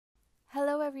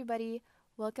everybody.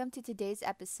 Welcome to today's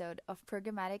episode of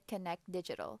Programmatic Connect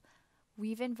Digital.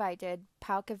 We've invited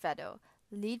Pau Quevedo,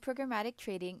 lead programmatic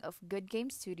trading of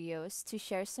Goodgame Studios, to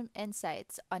share some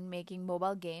insights on making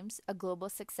mobile games a global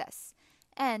success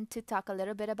and to talk a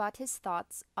little bit about his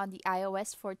thoughts on the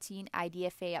iOS 14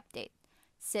 IDFA update.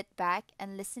 Sit back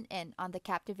and listen in on the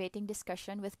captivating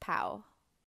discussion with Pau.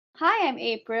 Hi, I'm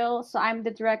April. I'm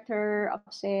the Director of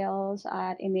Sales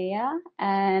at EMEA.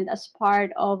 And as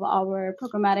part of our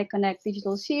Programmatic Connect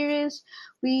digital series,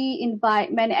 we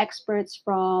invite many experts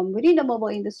from within the mobile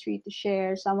industry to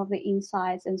share some of the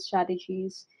insights and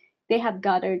strategies they have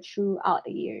gathered throughout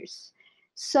the years.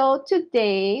 So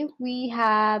today we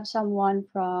have someone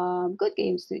from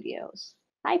Goodgame Studios.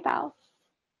 Hi, Pal.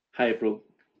 Hi, April.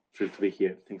 Thrilled to be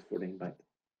here. Thanks for the invite.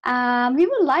 We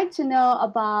would like to know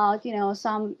about,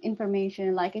 some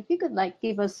information, like if you could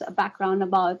give us a background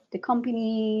about the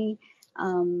company.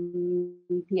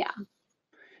 Yeah.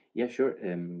 Yeah, sure.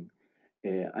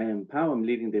 I am Pau. I'm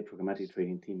leading the programmatic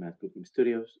trading team at Goodgame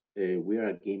Studios. We are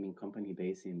a gaming company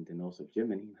based in the north of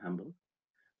Germany, in Hamburg.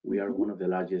 We are Mm-hmm. one of the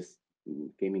largest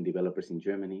gaming developers in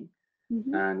Germany,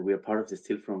 Mm-hmm. and we are part of the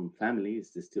Still From family.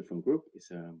 It's the Still From group. It's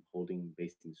a holding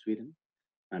based in Sweden,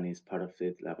 and it's part of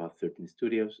it about 13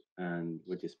 studios, and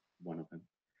we're just one of them.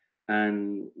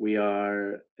 And we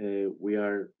are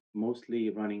mostly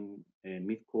running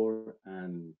mid-core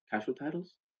and casual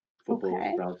titles for both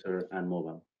Okay. browser and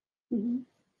mobile. Mm-hmm.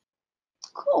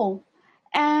 Cool.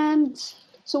 And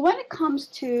so when it comes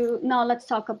to now, let's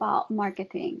talk about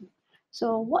marketing. So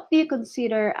Mhm. what do you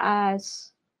consider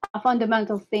as a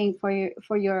fundamental thing for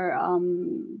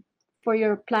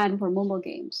your plan for mobile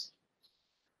games?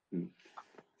 Mm.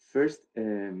 First,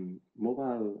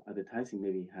 mobile advertising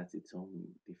maybe has its own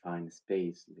defined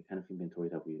space. The kind of inventory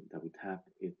that we tap,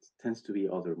 it tends to be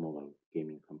other mobile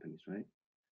gaming companies, right?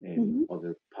 Mm-hmm.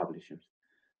 Other publishers.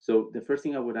 So the first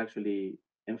thing I would actually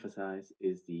emphasize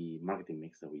is the marketing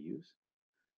mix that we use.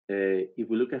 If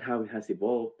we look at how it has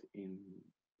evolved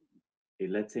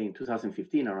let's say in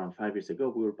 2015, around 5 years ago,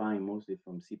 we were buying mostly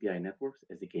from CPI networks,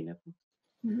 SDK networks,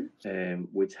 Mm-hmm.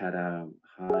 which had a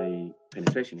high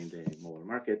penetration in the mobile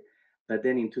market. But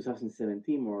then in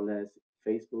 2017, more or less,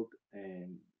 Facebook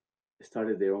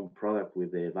started their own product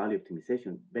with the value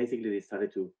optimization. Basically, they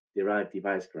started to derive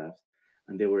device graphs,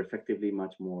 and they were effectively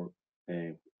much more,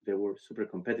 they were super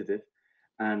competitive,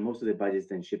 and most of the budgets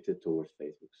then shifted towards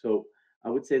Facebook. So I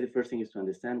would say the first thing is to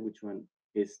understand which one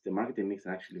is the marketing mix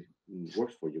that actually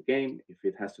works for your game. If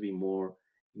it has to be more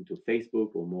into Facebook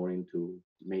or more into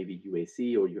maybe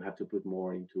UAC, or you have to put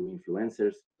more into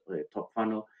influencers or a top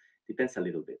funnel, depends a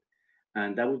little bit.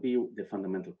 And that would be the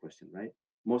fundamental question, right?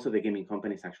 Most of the gaming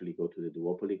companies actually go to the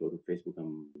duopoly, go to Facebook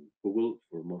and Google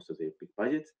for most of the big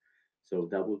budgets. So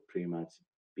that would pretty much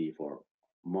be for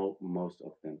most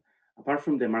of them. Apart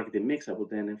from the marketing mix, I would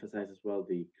then emphasize as well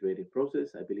the creative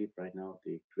process. I believe right now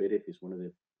the creative is one of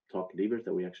the top levers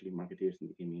that we actually marketeers in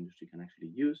the gaming industry can actually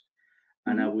use.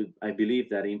 And Mm-hmm. I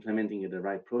believe that implementing the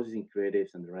right processing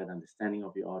creatives and the right understanding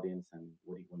of your audience and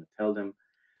what you want to tell them,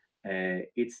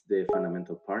 it's the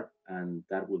fundamental part, and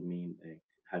that would mean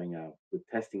having a good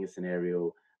testing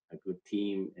scenario, a good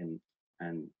team,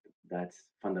 and that's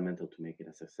fundamental to make it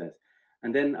a success.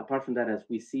 And then apart from that, as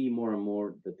we see more and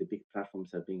more that the big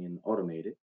platforms are being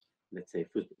automated, let's say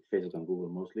Facebook and Google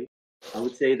mostly, I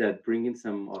would say that bringing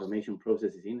some automation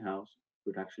processes in-house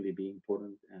would actually be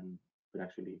important and would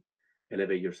actually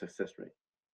elevate your success rate.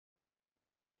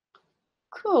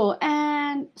 Cool.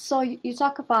 And so you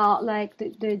talk about like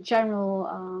the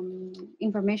general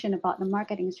information about the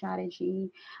marketing strategy.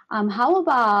 How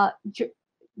about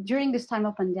during this time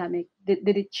of pandemic? Did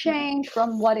it change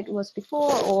from what it was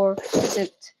before, or is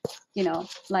it,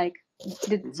 like,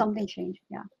 did Mhm. something change?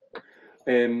 Yeah.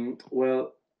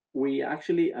 Well, we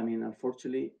actually, I mean,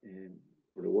 unfortunately,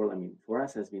 for the world, I mean, for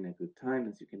us has been a good time.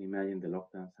 As you can imagine, the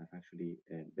lockdowns have actually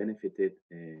benefited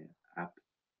app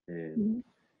uh, Hmm.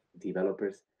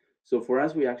 developers. So for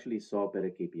us, we actually saw better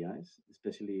KPIs,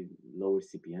 especially lower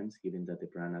CPMs, given that the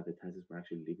brand advertisers were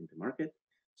actually leaving the market.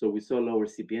 So we saw lower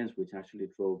CPMs, which actually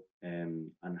drove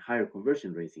and higher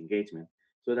conversion rates engagement.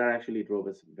 So that actually drove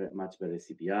us much better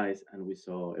CPIs, and we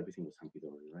saw everything was hunky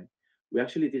dory, right? We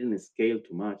actually didn't scale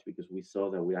too much because we saw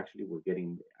that we actually were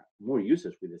getting more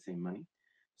users with the same money.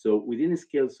 So we didn't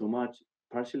scale so much,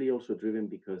 partially also driven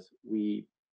because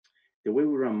the way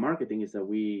we run marketing is that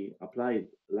we apply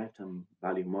lifetime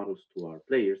value models to our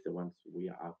players, the ones we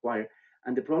acquire.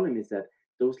 And the problem is that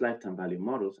those lifetime value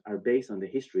models are based on the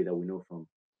history that we know from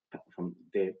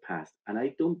the past. And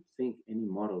I don't think any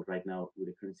model right now with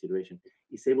the current situation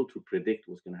is able to predict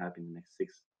what's going to happen in the next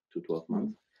 6 to 12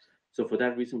 months. So for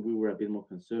that reason, we were a bit more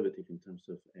conservative in terms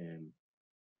of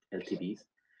LTVs,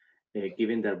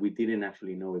 given that we didn't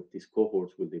actually know if these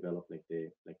cohorts will develop like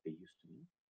they used to.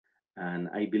 And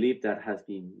I believe that has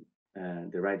been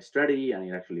the right strategy, and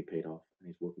it actually paid off, and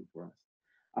it's working for us.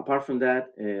 Apart from that,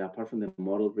 apart from the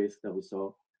model risk that we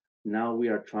saw, now we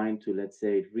are trying to, let's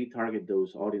say, retarget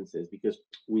those audiences, because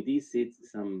we did see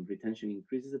some retention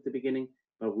increases at the beginning,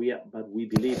 but we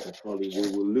believe that probably we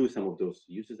will lose some of those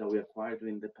users that we acquired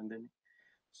during the pandemic.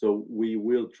 So we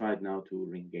will try now to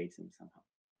re-engage them somehow.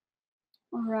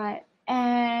 All right.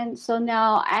 And so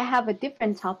now I have a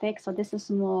different topic. So this is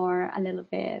more a little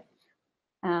bit,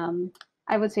 um,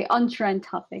 I would say, on-trend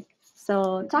topic. So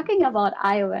Mhm. talking about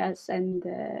iOS and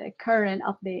the current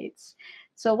updates.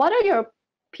 So what are your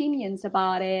opinions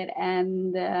about it?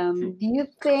 And do you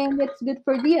think it's good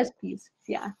for DSPs?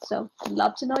 Yeah. So I'd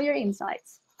love to know your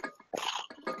insights.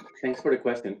 Thanks for the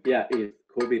question. Yeah, if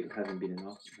COVID hasn't been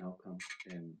enough, now comes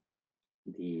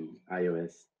the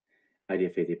iOS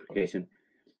IDFA deprecation.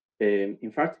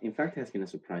 In fact, it has been a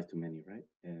surprise to many, right?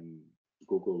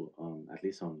 Google, at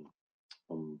least on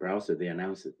browser, they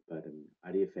announced it, but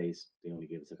IDFAs they only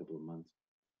gave us a couple of months.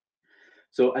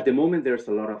 So at the moment, there's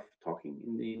a lot of talking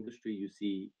in the industry. You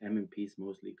see MMPs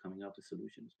mostly coming up with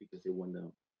solutions because they want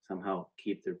to somehow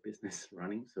keep their business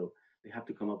running. So they have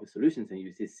to come up with solutions, and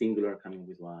you see Singular coming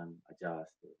with one,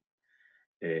 Adjust,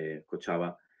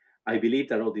 Coachella. I believe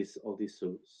that all these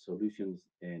solutions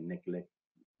neglect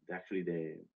actually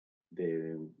the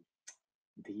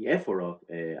the effort of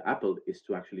Apple is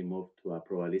to actually move to a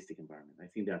probabilistic environment. I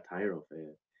think they're tired of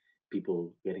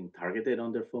people getting targeted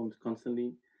on their phones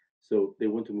constantly, so they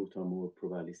want to move to a more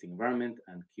probabilistic environment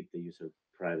and keep the user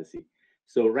privacy.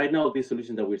 So right now, these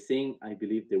solutions that we're seeing, I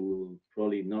believe they will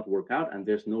probably not work out, and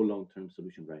there's no long-term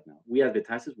solution right now. We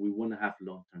advertisers, we want to have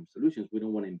long-term solutions. We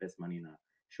don't want to invest money in a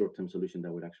short-term solution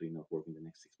that would actually not work in the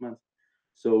next 6 months.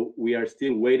 So we are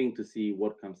still waiting to see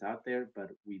what comes out there,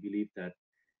 but we believe that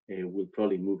we'll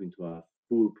probably move into a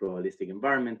full probabilistic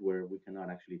environment where we cannot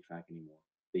actually track anymore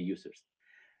the users.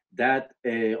 That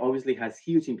obviously has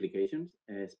huge implications,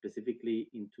 specifically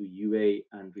into UA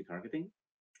and retargeting.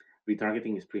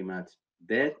 Retargeting is pretty much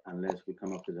dead unless we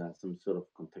come up with some sort of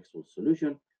contextual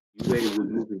solution. UA will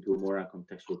move into more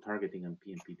contextual targeting and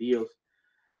PMP deals.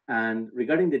 And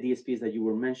regarding the DSPs that you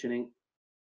were mentioning,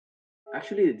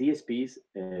 actually the DSPs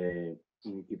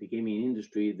in the gaming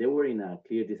industry, they were in a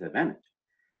clear disadvantage.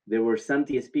 There were some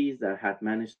DSPs that had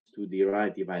managed to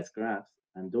derive device graphs,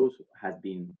 and those had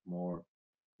been more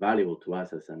valuable to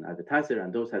us as an advertiser,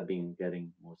 and those had been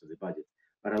getting most of the budget.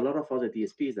 But a lot of other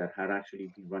DSPs that had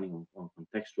actually been running on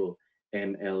contextual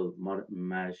ML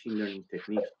machine learning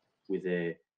techniques with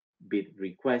a bid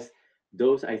request,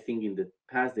 those I think in the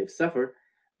past they've suffered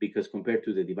because compared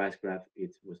to the device graph,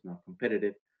 it was not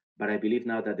competitive. But I believe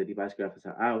now that the device graphs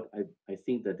are out, I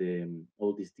think that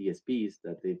all these DSPs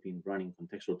that they've been running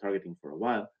contextual targeting for a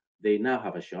while, they now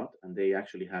have a shot, and they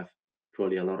actually have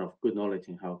probably a lot of good knowledge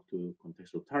in how to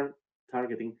contextual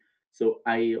targeting. So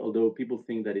although people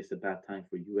think that it's a bad time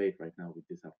for UA right now with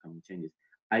these upcoming changes,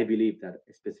 I believe that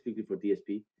specifically for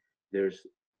DSP, there's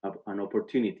an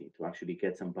opportunity to actually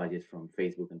get some budget from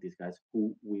Facebook and these guys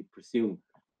who we presume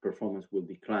performance will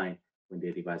decline when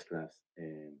the device graphs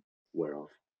wear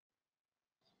off.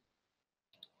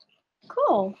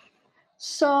 Cool.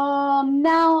 So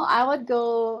now I would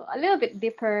go a little bit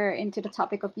deeper into the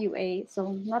topic of UA.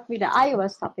 So not with the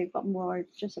iOS topic, but more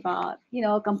just about,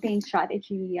 campaign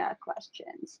strategy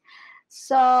questions.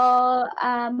 So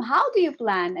how do you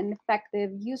plan an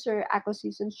effective user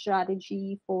acquisition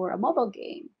strategy for a mobile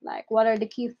game? Like, what are the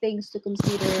key things to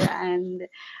consider, and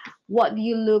what do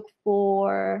you look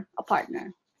for a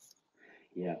partner?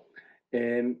 Yeah.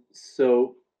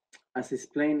 So as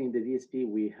explained in the DSP,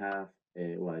 we have,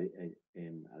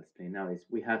 I'll explain now, is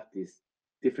we have these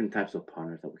different types of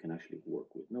partners that we can actually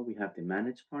work with. No, we have the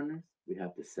managed partners, we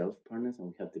have the self partners, and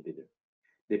we have the bidder.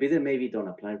 The bidder maybe don't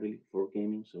apply really for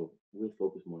gaming, so we'll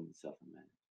focus more on the self and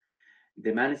managed.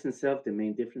 The managed and self, the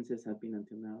main differences have been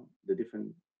until now the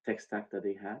different tech stack that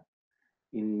they had,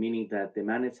 in meaning that the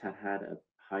managed had a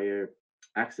higher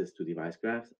access to device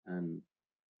graphs, and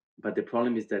but the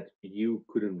problem is that you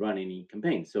couldn't run any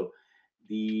campaign. So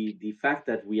the fact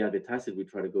that we advertise it, we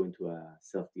try to go into a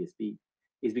self DSP,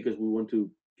 is because we want to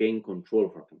gain control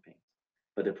of our campaigns.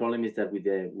 But the problem is that with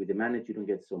the managed, you don't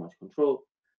get so much control.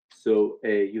 So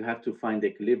you have to find the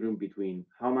equilibrium between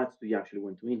how much do you actually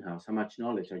want to in-house, how much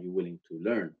knowledge are you willing to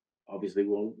learn. Obviously,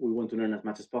 we want to learn as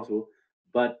much as possible,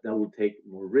 but that will take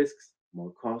more risks,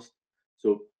 more cost.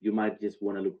 So you might just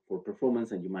want to look for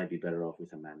performance, and you might be better off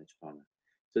with a managed partner.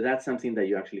 So that's something that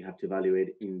you actually have to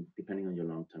evaluate in depending on your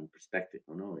long-term perspective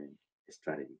or no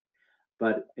strategy.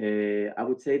 But I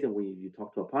would say that when you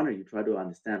talk to a partner, you try to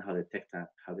understand how the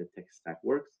tech stack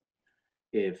works,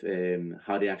 if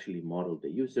how they actually model the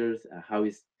users, how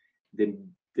is the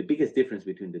the biggest difference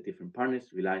between the different partners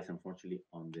relies unfortunately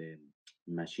on the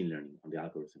machine learning, on the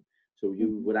algorithm. So you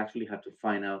Mhm. would actually have to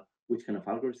find out which kind of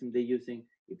algorithm they're using,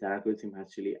 if the algorithm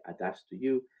actually adapts to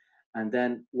you, and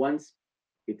then once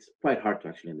it's quite hard to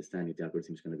actually understand if the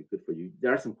algorithm is going to be good for you.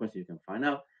 There are some questions you can find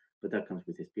out, but that comes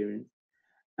with experience.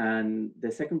 And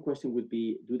the second question would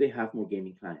be, do they have more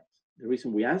gaming clients? The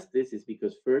reason we ask this is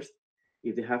because first,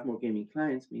 if they have more gaming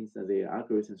clients, means that their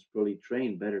algorithms probably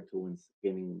train better towards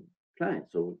gaming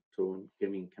clients, so toward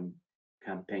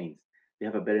campaigns. They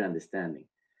have a better understanding.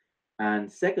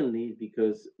 And secondly,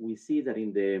 because we see that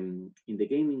in the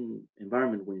gaming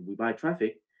environment, when we buy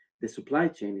traffic, the supply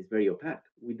chain is very opaque.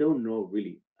 We don't know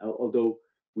really, although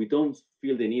we don't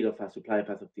feel the need of a supply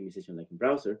path optimization like in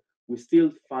browser, we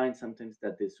still find sometimes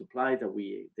that the supply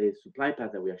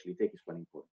path that we actually take is quite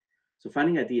important. So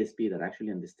finding a DSP that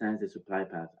actually understands the supply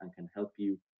path and can help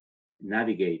you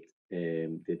navigate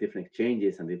the different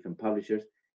exchanges and different publishers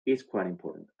is quite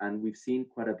important. And we've seen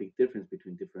quite a big difference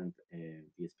between different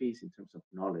DSPs in terms of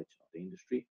knowledge of the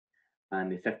industry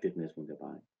and effectiveness when they're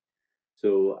buying.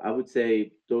 So I would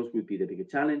say those would be the bigger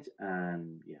challenge.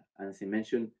 And yeah, as I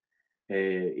mentioned,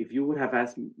 if you would have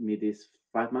asked me this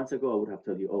 5 months ago, I would have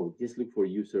told you, oh, just look for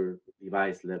user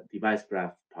device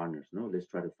graph partners. No, let's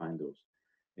try to find those,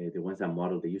 the ones that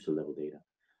model the user level data.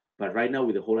 But right now,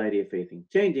 with the whole IDFA thing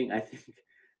changing, I think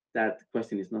that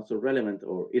question is not so relevant,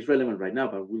 or is relevant right now,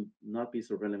 but will not be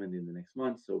so relevant in the next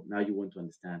month. So now you want to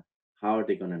understand how are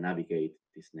they going to navigate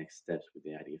these next steps with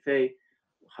the IDFA?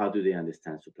 How do they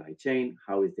understand supply chain?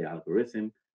 How is the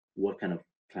algorithm? What kind of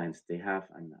clients they have?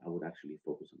 And I would actually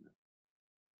focus on that.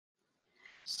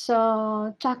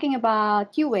 So talking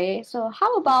about UA, so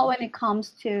how about Mhm. when it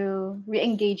comes to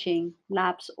re-engaging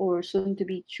lapsed or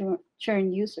soon-to-be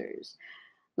churn users?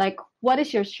 Like, what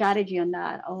is your strategy on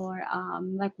that? Or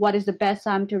like, what is the best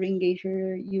time to re-engage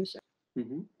your user?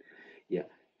 Mhm. Yeah,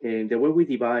 and the way we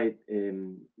divide,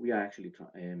 we are actually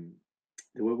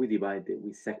the way we divide,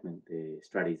 we segment the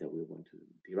strategies that we want to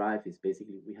derive is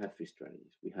basically we have three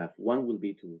strategies. We have one will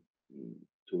be mm,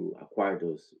 to acquire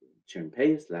those churn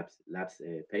payers, lapse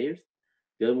payers.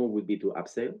 The other one would be to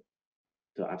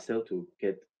upsell to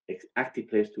get active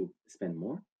players to spend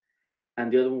more, and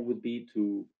the other one would be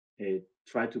to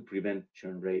try to prevent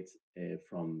churn rates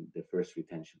from the first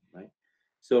retention, right?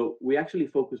 So we actually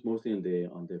focus mostly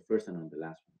on the first and on the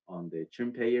last one, on the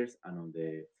churn payers and on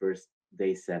the first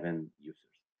day 7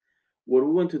 users. What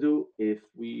we want to do, if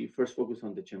we first focus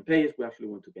on the churn payers, we actually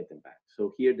want to get them back.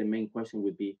 So here the main question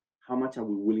would be, how much are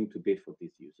we willing to bid for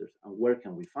these users, and where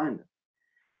can we find them?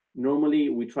 Normally,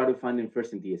 we try to find them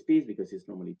first in DSPs because it's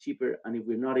normally cheaper. And if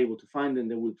we're not able to find them,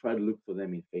 then we'll try to look for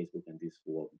them in Facebook and these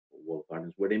walled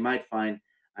gardens where they might find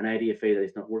an IDFA that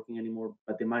is not working anymore,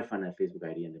 but they might find a Facebook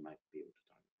ID and they might be able to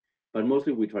target. But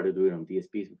mostly we try to do it on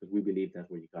DSPs because we believe that's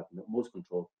where you got the most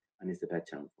control and it's the best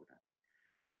channel for that.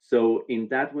 So in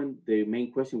that one, the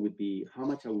main question would be how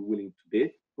much are we willing to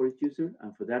bid for each user?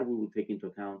 And for that, we will take into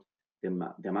account the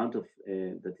amount of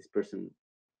that this person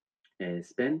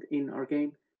spent in our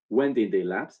game, when did they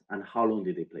lapse, and how long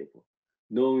did they play for.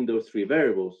 Knowing those three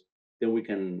variables, then we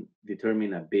can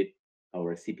determine a bit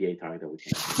our CPA target that we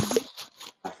can actually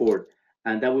afford,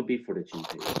 and that would be for the chain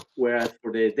payers. Whereas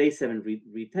for the day 7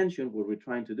 retention, what we're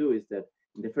trying to do is that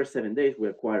in the first 7 days we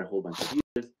acquire a whole bunch of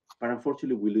users, but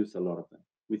unfortunately we lose a lot of them.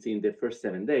 Within the first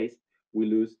 7 days, we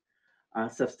lose a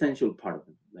substantial part of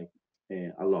them, like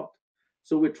a lot.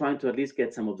 So we're trying to at least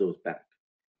get some of those back.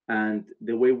 And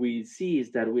the way we see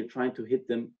is that we're trying to hit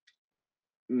them.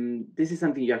 This is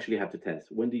something you actually have to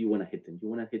test. When do you want to hit them? You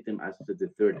want to hit them after the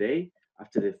third day,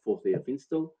 after the fourth day of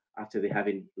install, after they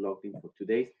haven't logged in for 2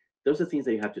 days. Those are things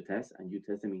that you have to test, and you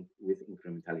test them with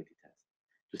incrementality tests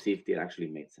to see if they actually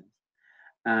made sense.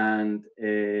 And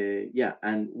yeah,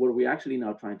 and what we're actually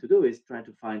now trying to do is trying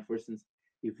to find, for instance,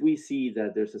 if we see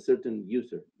that there's a certain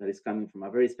user that is coming from a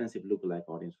very expensive lookalike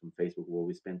audience from Facebook, where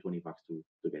we spend $20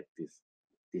 to get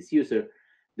this user,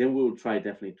 then we will try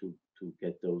definitely to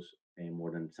get those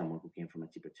more than someone who came from a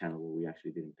cheaper channel where we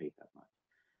actually didn't pay that much,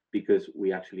 because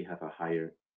we actually have a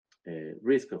higher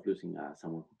risk of losing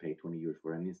someone who paid 20 euros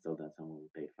for an install than someone who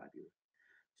paid 5 euros.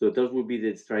 So those will be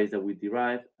the strategies that we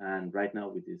derive. And right now,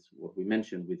 with this, what we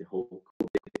mentioned with the whole,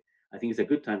 I think it's a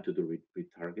good time to do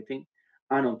retargeting.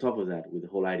 And on top of that, with the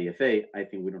whole IDFA, I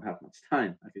think we don't have much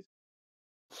time.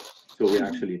 So we're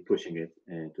actually pushing it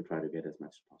to try to get as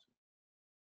much as possible.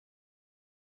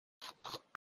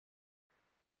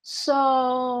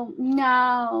 So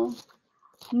now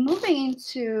moving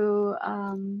into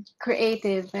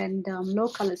creative and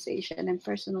localization and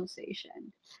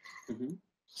personalization. Mhm.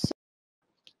 So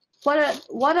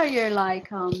what are your like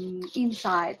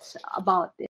insights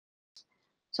about this?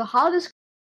 So how does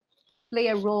play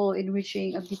a role in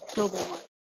reaching a big global market?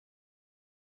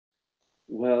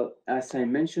 Well, as I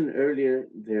mentioned earlier,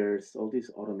 there's all these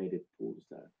automated tools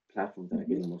that platforms that are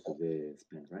Mhm. getting most of the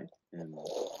spend, right?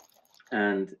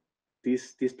 And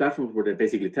these platforms, what they're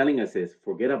basically telling us is,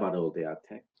 forget about all the ad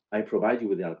tech. I provide you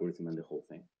with the algorithm and the whole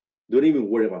thing. Don't even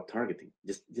worry about targeting.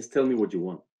 Just tell me what you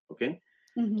want, okay?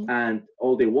 Mhm. And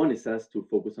all they want is us to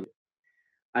focus on.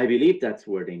 I believe that's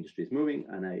where the industry is moving,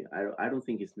 and I don't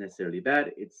think it's necessarily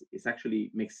bad. It's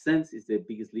actually makes sense. It's the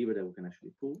biggest lever that we can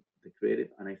actually pull, the creative,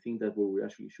 and I think that what we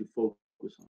actually should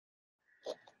focus on.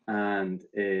 And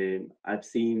I've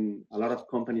seen a lot of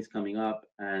companies coming up,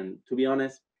 and to be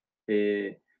honest,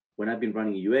 when I've been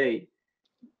running UA,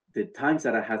 the times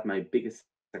that I had my biggest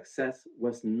success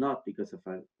was not because of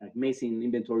an amazing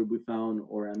inventory we found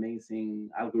or amazing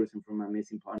algorithm from an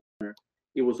amazing partner.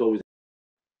 It was always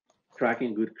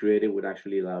cracking good creative would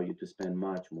actually allow you to spend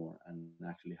much more and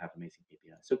actually have amazing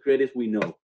KPIs. So creatives we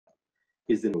know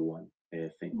is the number one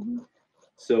thing. Mhm.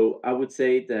 So I would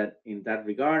say that in that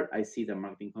regard, I see that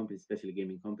marketing companies, especially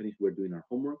gaming companies, we're doing our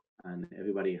homework, and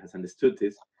everybody has understood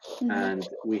this. Mhm. And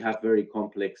we have very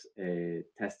complex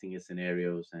testing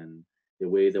scenarios, and the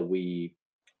way that we,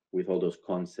 with all those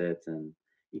concepts and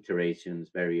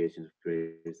iterations, variations of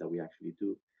creatives that we actually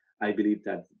do, I believe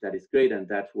that that is great, and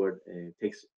that's what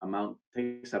takes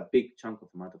a big chunk of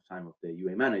amount of time of the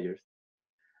UA managers,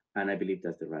 and I believe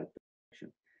that's the right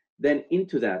direction. Then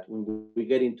into that, when we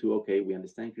get into, okay, we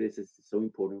understand creatives is so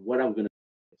important, what are we going to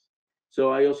do?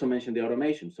 So I also mentioned the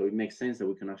automation. So it makes sense that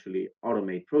we can actually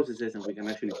automate processes and we can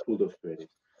actually pull those creatives.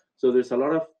 So there's a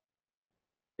lot of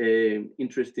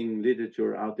interesting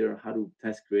literature out there on how to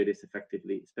test creatives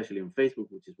effectively, especially on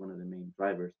Facebook, which is one of the main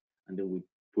drivers. And then we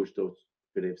push those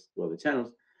creatives to other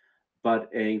channels.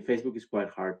 But in Facebook, it's quite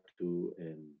hard to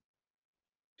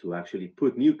actually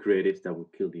put new creatives that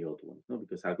would kill the old ones, no?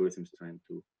 Because algorithms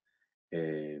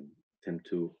um, tend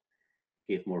to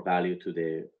give more value to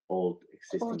the old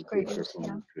existing Old good creatives, yeah.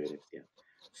 performing creatives. Yeah.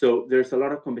 So there's a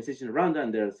lot of conversation around that,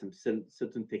 and there are some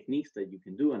certain techniques that you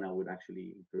can do. And I would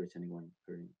actually encourage anyone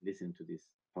listening to this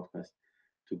podcast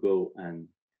to go and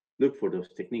look for those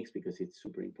techniques because it's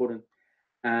super important.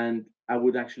 And I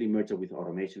would actually merge it with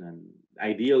automation. And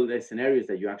ideal scenarios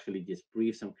that you actually just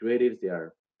brief some creatives, they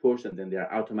are pushed, and then they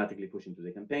are automatically pushed into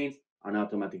the campaigns, and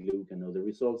automatically we can know the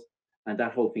results. And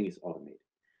that whole thing is automated,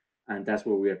 and that's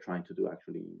what we are trying to do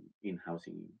actually in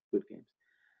housing good games.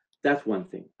 That's one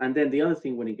thing. And then the other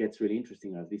thing, when it gets really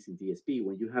interesting, at least in DSP,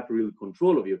 when you have real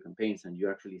control of your campaigns and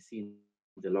you're actually seeing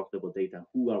the lockable data,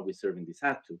 who are we serving this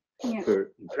ad to per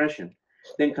Yeah. impression,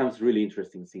 then comes really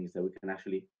interesting things that we can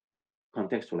actually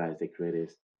contextualize the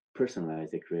creatives, personalize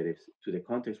the creatives to the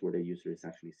context where the user is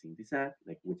actually seeing this ad,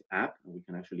 like which app, and we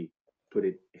can actually put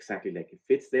it exactly like it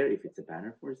fits there, if it's a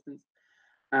banner, for instance.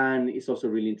 And it's also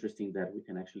really interesting that we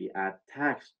can actually add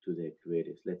tags to the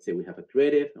creatives. Let's say we have a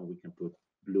creative and we can put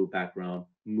blue background,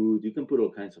 mood. You can put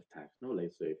all kinds of tags, no?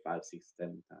 Let's say 5, 6,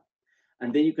 7 tags.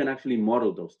 And then you can actually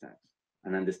model those tags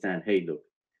and understand, hey, look,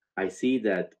 I see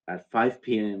that at 5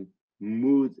 p.m.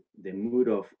 the mood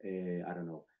of, I don't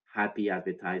know, happy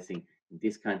advertising,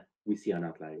 this kind, we see an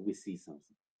outlier, we see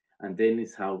something. And then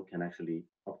it's how we can actually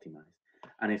optimize.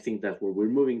 And I think that's where we're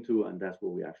moving to, and that's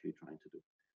what we're actually trying to do,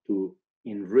 to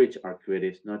enrich our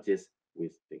creatives, not just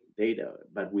with the data,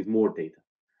 but with more data.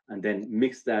 And then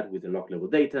mix that with the log level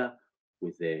data,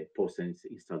 with the post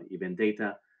install event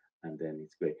data, and then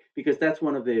it's great. Because that's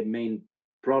one of the main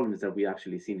problems that we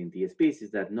actually seen in DSPs,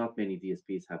 is that not many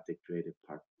DSPs have the creative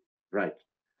part right,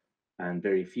 and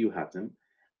very few have them.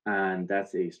 And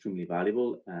that's extremely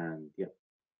valuable. And yeah,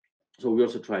 so we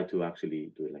also try to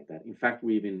actually do it like that. In fact,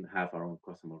 we even have our own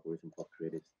custom algorithm for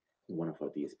creatives in one of our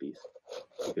DSPs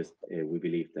because we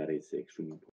believe that it's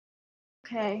extremely important.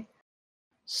 Okay.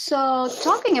 So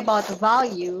talking about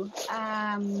value,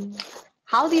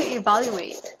 how do you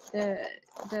evaluate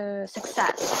the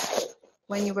success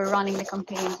when you were running the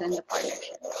campaigns and the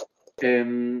partnership?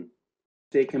 Um,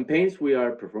 the campaigns, we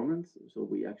are performance, so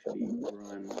we actually Mhm.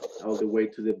 run all the way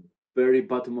to the very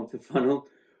bottom of the funnel.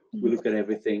 We Mhm. look at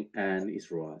everything, and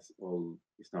it's ROAS. All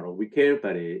it's not all we care,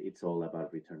 but it's all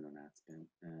about return on ad spend,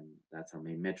 and that's our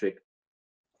main metric.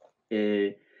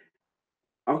 Uh,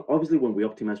 Obviously, when we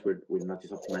optimize, we're not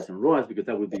just optimizing ROAS because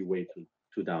that would be way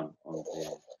too down on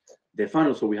the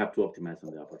funnel. So we have to optimize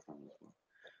on the upper funnel as well.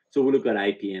 So we look at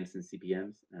IPMs and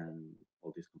CPMs, and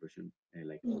all these conversion,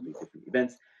 like all these different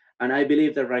events. And I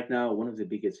believe that right now, one of the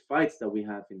biggest fights that we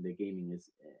have in the gaming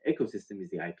ecosystem is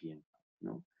the IPM. You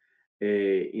know,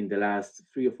 in the last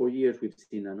 3 or 4 years, we've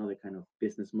seen another kind of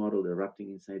business model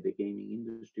erupting inside the gaming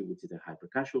industry, which is a hyper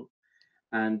casual.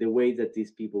 And the way that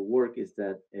these people work is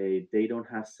that they don't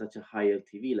have such a high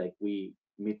LTV like we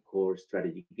mid-core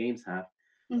strategy games have.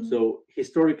 So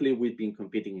historically, we've been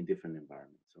competing in different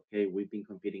environments. Okay, we've been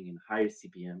competing in higher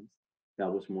CPMs. That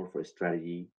was more for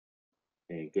strategy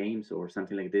games or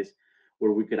something like this,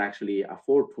 where we could actually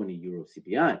afford 20 euro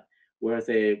CPI. Whereas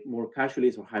more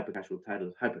casualist or hyper casual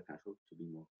titles, hyper casual to be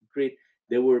more concrete,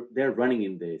 they're running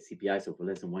in the CPIs of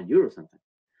less than €1 sometimes.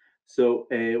 So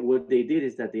what they did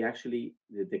is that they actually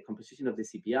the composition of the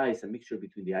CPI is a mixture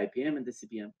between the IPM and the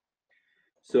CPM.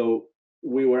 So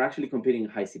we were actually competing in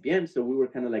high CPM, so we were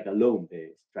kind of like alone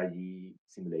the strategy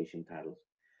simulation titles.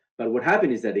 But what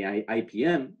happened is that the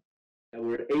IPM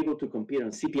were able to compete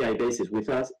on CPI basis with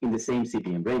us in the same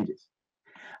CPM ranges.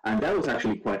 And that was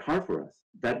actually quite hard for us.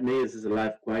 That made us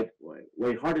life quite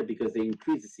way harder because they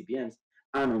increased the CPMs.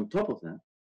 And on top of that,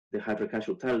 the hyper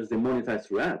casual titles, they monetize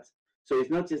through ads. So it's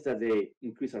not just that they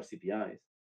increase our CPIs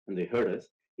and they hurt us,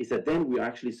 it's that then we're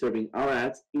actually serving our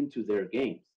ads into their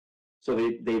games. So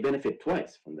they benefit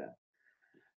twice from that.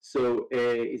 So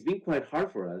it's been quite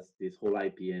hard for us, this whole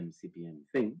IPM, CPM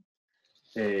thing,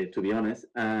 to be honest,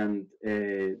 and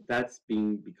that's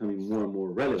been becoming more and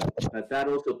more relevant. But that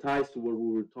also ties to what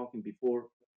we were talking before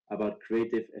about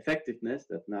creative effectiveness,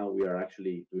 that now we are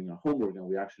actually doing our homework and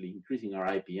we're actually increasing our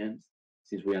IPMs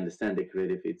since we understand the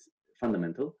creative it's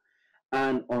fundamental.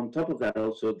 And on top of that,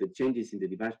 also the changes in the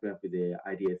device graph with the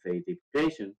IDFA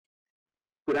deprecation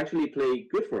could actually play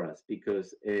good for us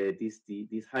because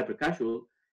these hyper casual,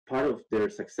 part of their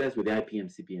success with the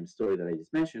IPM CPM story that I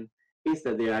just mentioned is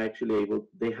that they are actually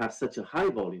they have such a high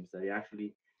volumes that they're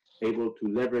actually able to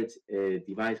leverage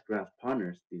device graph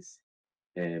partners, these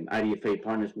IDFA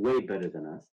partners, way better than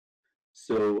us.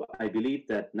 So I believe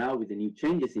that now with the new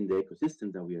changes in the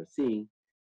ecosystem that we are seeing,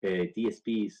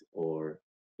 DSPs or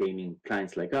gaming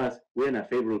clients like us, we're in a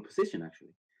favorable position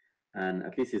actually. And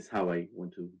at least it's how I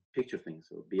want to picture things.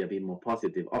 So be a bit more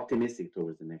positive, optimistic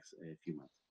towards the next few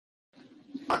months.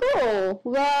 Cool.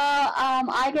 Well,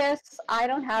 I guess I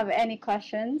don't have any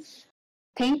questions.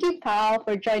 Thank you, Pal,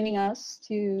 for joining us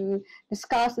to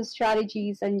discuss the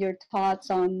strategies and your thoughts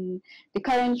on the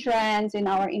current trends in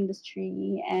our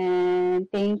industry. And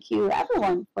thank you,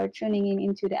 everyone, for tuning in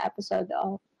into the episode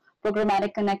of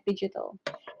Programmatic Connect Digital.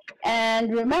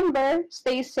 And remember,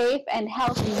 stay safe and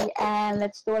healthy, and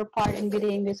let's do our part in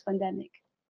beating this pandemic.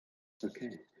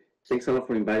 Okay. Thanks a lot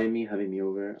for inviting me, having me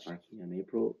over, Aarki and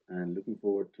April, and looking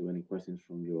forward to any questions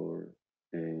from your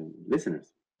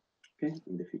listeners. Okay,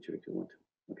 in the future if you want to.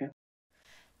 Okay.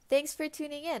 Thanks for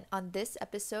tuning in on this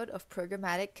episode of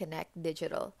Programmatic Connect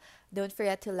Digital. Don't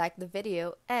forget to like the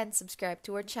video and subscribe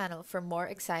to our channel for more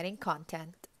exciting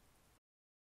content.